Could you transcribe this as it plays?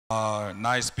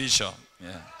Nice bishop.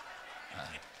 Yeah.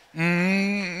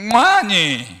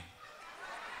 Money.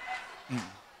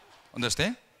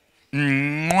 Understand?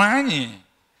 Money.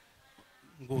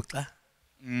 Nguxa.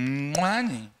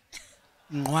 Money.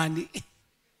 Ngwani.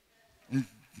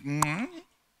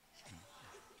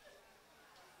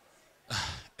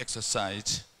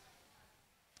 Exercise.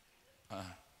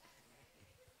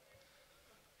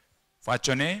 What's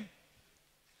your name?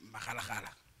 Makhalakhala.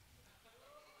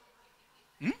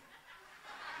 Hmm?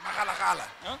 Makhalakhala.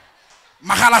 Huh?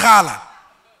 Makhalakhala.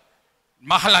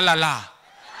 Mahalalala.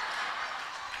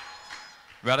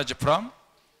 Where are you from?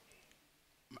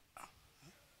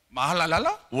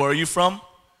 Mahalalala? Where are you from?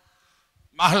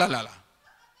 Mahalalala.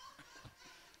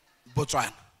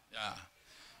 Botswana. Yeah.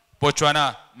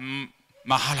 Botswana.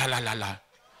 Mahalalala.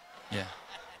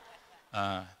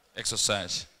 Yeah.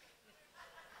 Exercise.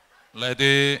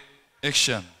 Ready,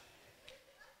 action.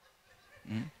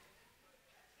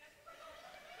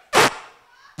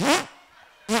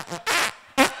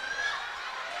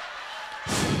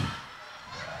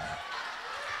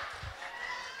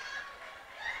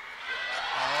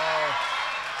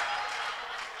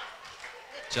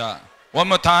 자, one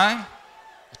more time.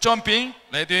 Jumping.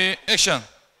 Ready, action.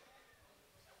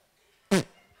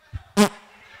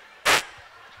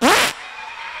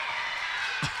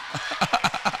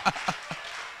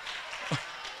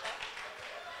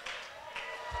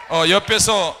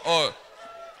 옆에서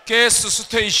가스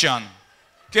스테이션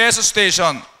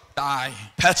die.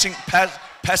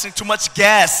 Passing too much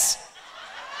gas.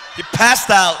 He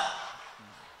passed out.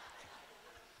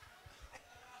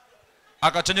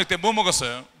 아까 저녁 때 뭐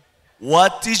먹었어요?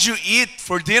 What did you eat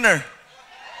for dinner?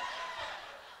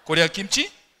 코리아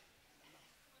김치?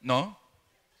 No.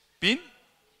 빈?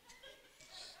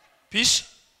 피쉬?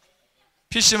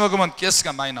 피쉬 먹으면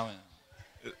가스가 많이 나와요.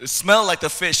 It smelled like the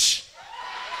fish.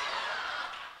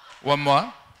 One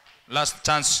more. Last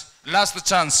chance.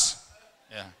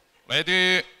 Yeah.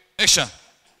 Ready, action.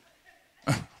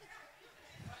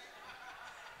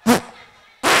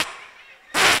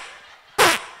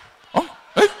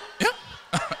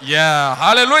 Yeah,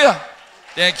 hallelujah.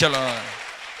 Thank you, Lord.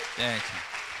 Thank you.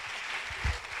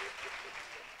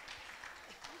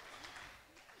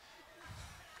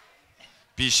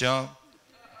 비숍,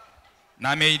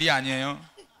 남의 일이 아니에요.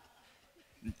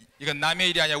 이건 남의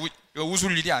일이 아니야. 이거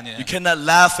웃을 일이 아니에요. You cannot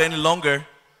laugh any longer.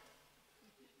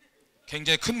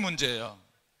 굉장히 큰 문제예요.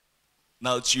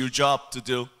 Now it's your job to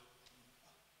do.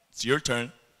 It's your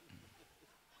turn.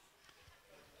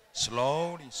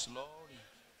 Slowly.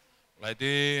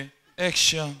 Ready,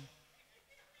 action.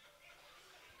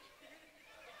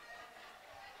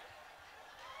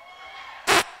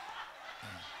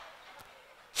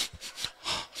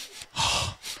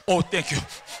 Oh, thank you.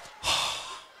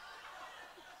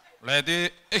 Ready,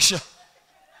 action.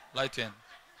 Right hand.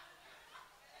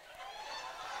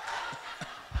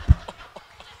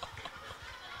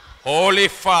 Holy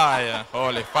fire.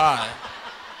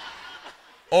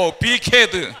 Oh, big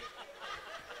head.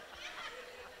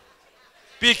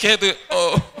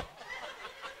 Oh.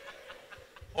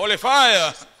 Holy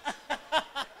fire.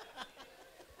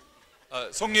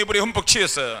 성령불이 흠뻑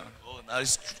취했어요. Oh, now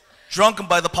he's drunken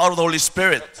by the power of the Holy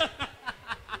Spirit.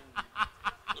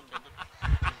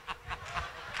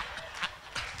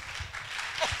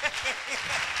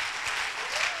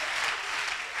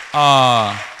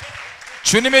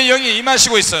 주님의 영이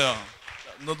임하시고 있어요.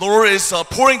 The Lord is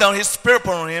pouring down His Spirit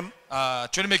upon him.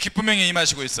 주님의 기쁨의 영이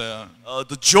임하시고 있어요.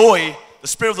 The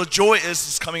Spirit of the joy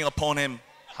is coming upon him.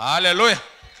 할렐루야.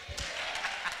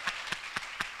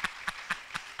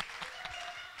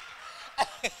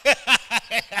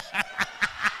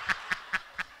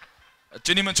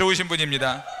 주님은 좋으신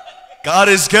분입니다.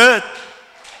 God is good.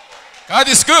 God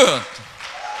is good.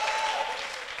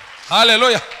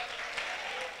 할렐루야.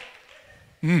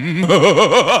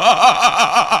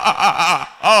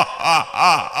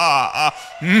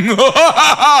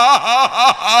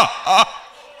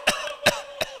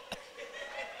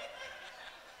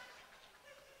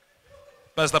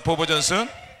 Pastor Vovo Johnson,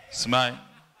 smile.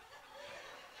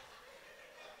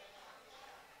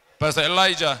 Pastor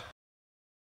Elijah.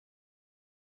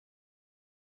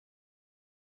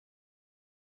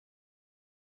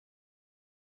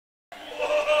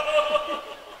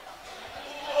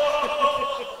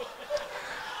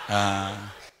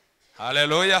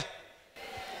 할렐루야.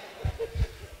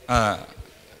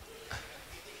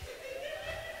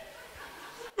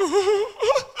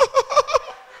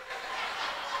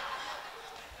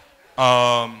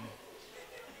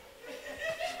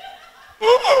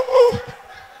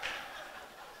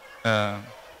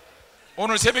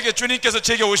 오늘 새벽에 주님께서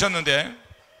제게 오셨는데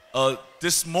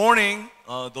this morning,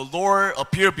 the Lord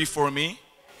appeared before me.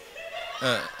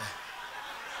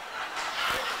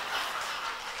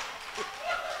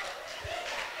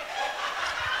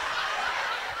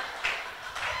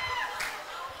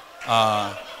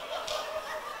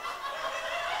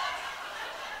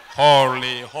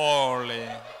 Holy, holy.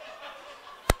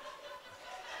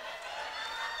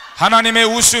 하나님의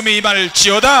웃음이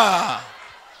임할지어다.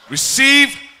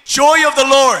 Receive joy of the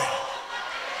Lord.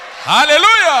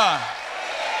 할렐루야.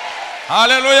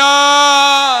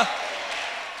 할렐루야.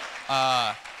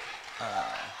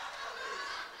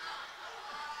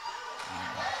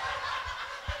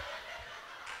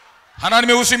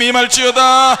 하나님의 웃음이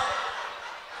임할지어다.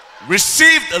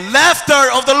 Receive the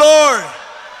laughter of the Lord.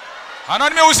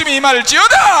 하나님의 웃음이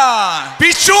임할지어다.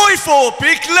 Be joyful,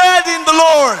 be glad in the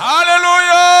Lord.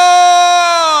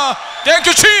 할렐루야. Thank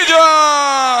you,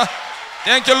 Jesus.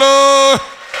 Thank you, Lord.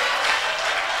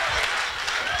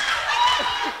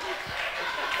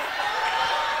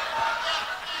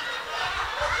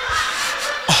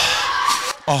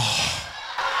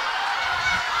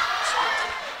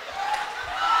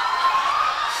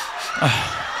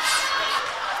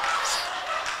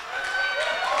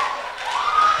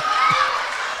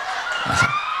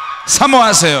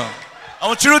 사모하세요. I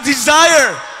want you to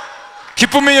desire.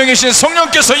 기쁨의 영이신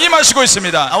성령께서 임하시고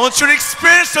있습니다. I want you to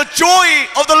experience the joy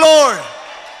of the Lord.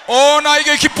 오,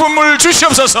 나에게 기쁨을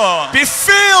주시옵소서. Be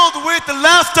filled with the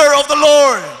laughter of the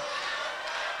Lord.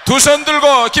 두 손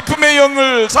들고 기쁨의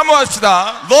영을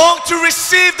사모합시다. Long to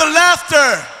receive the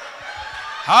laughter.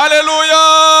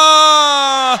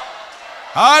 할렐루야.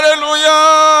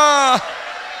 할렐루야.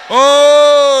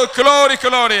 오, 글로리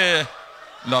글로리.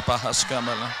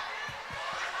 라바하스카말라.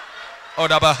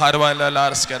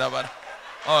 오라바하르발라라스카라바.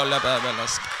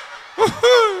 올라바발라스.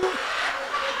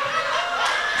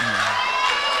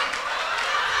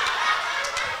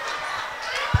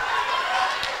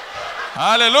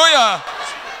 할렐루야.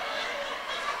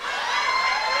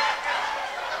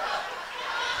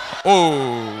 오.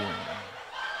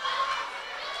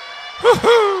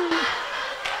 후후.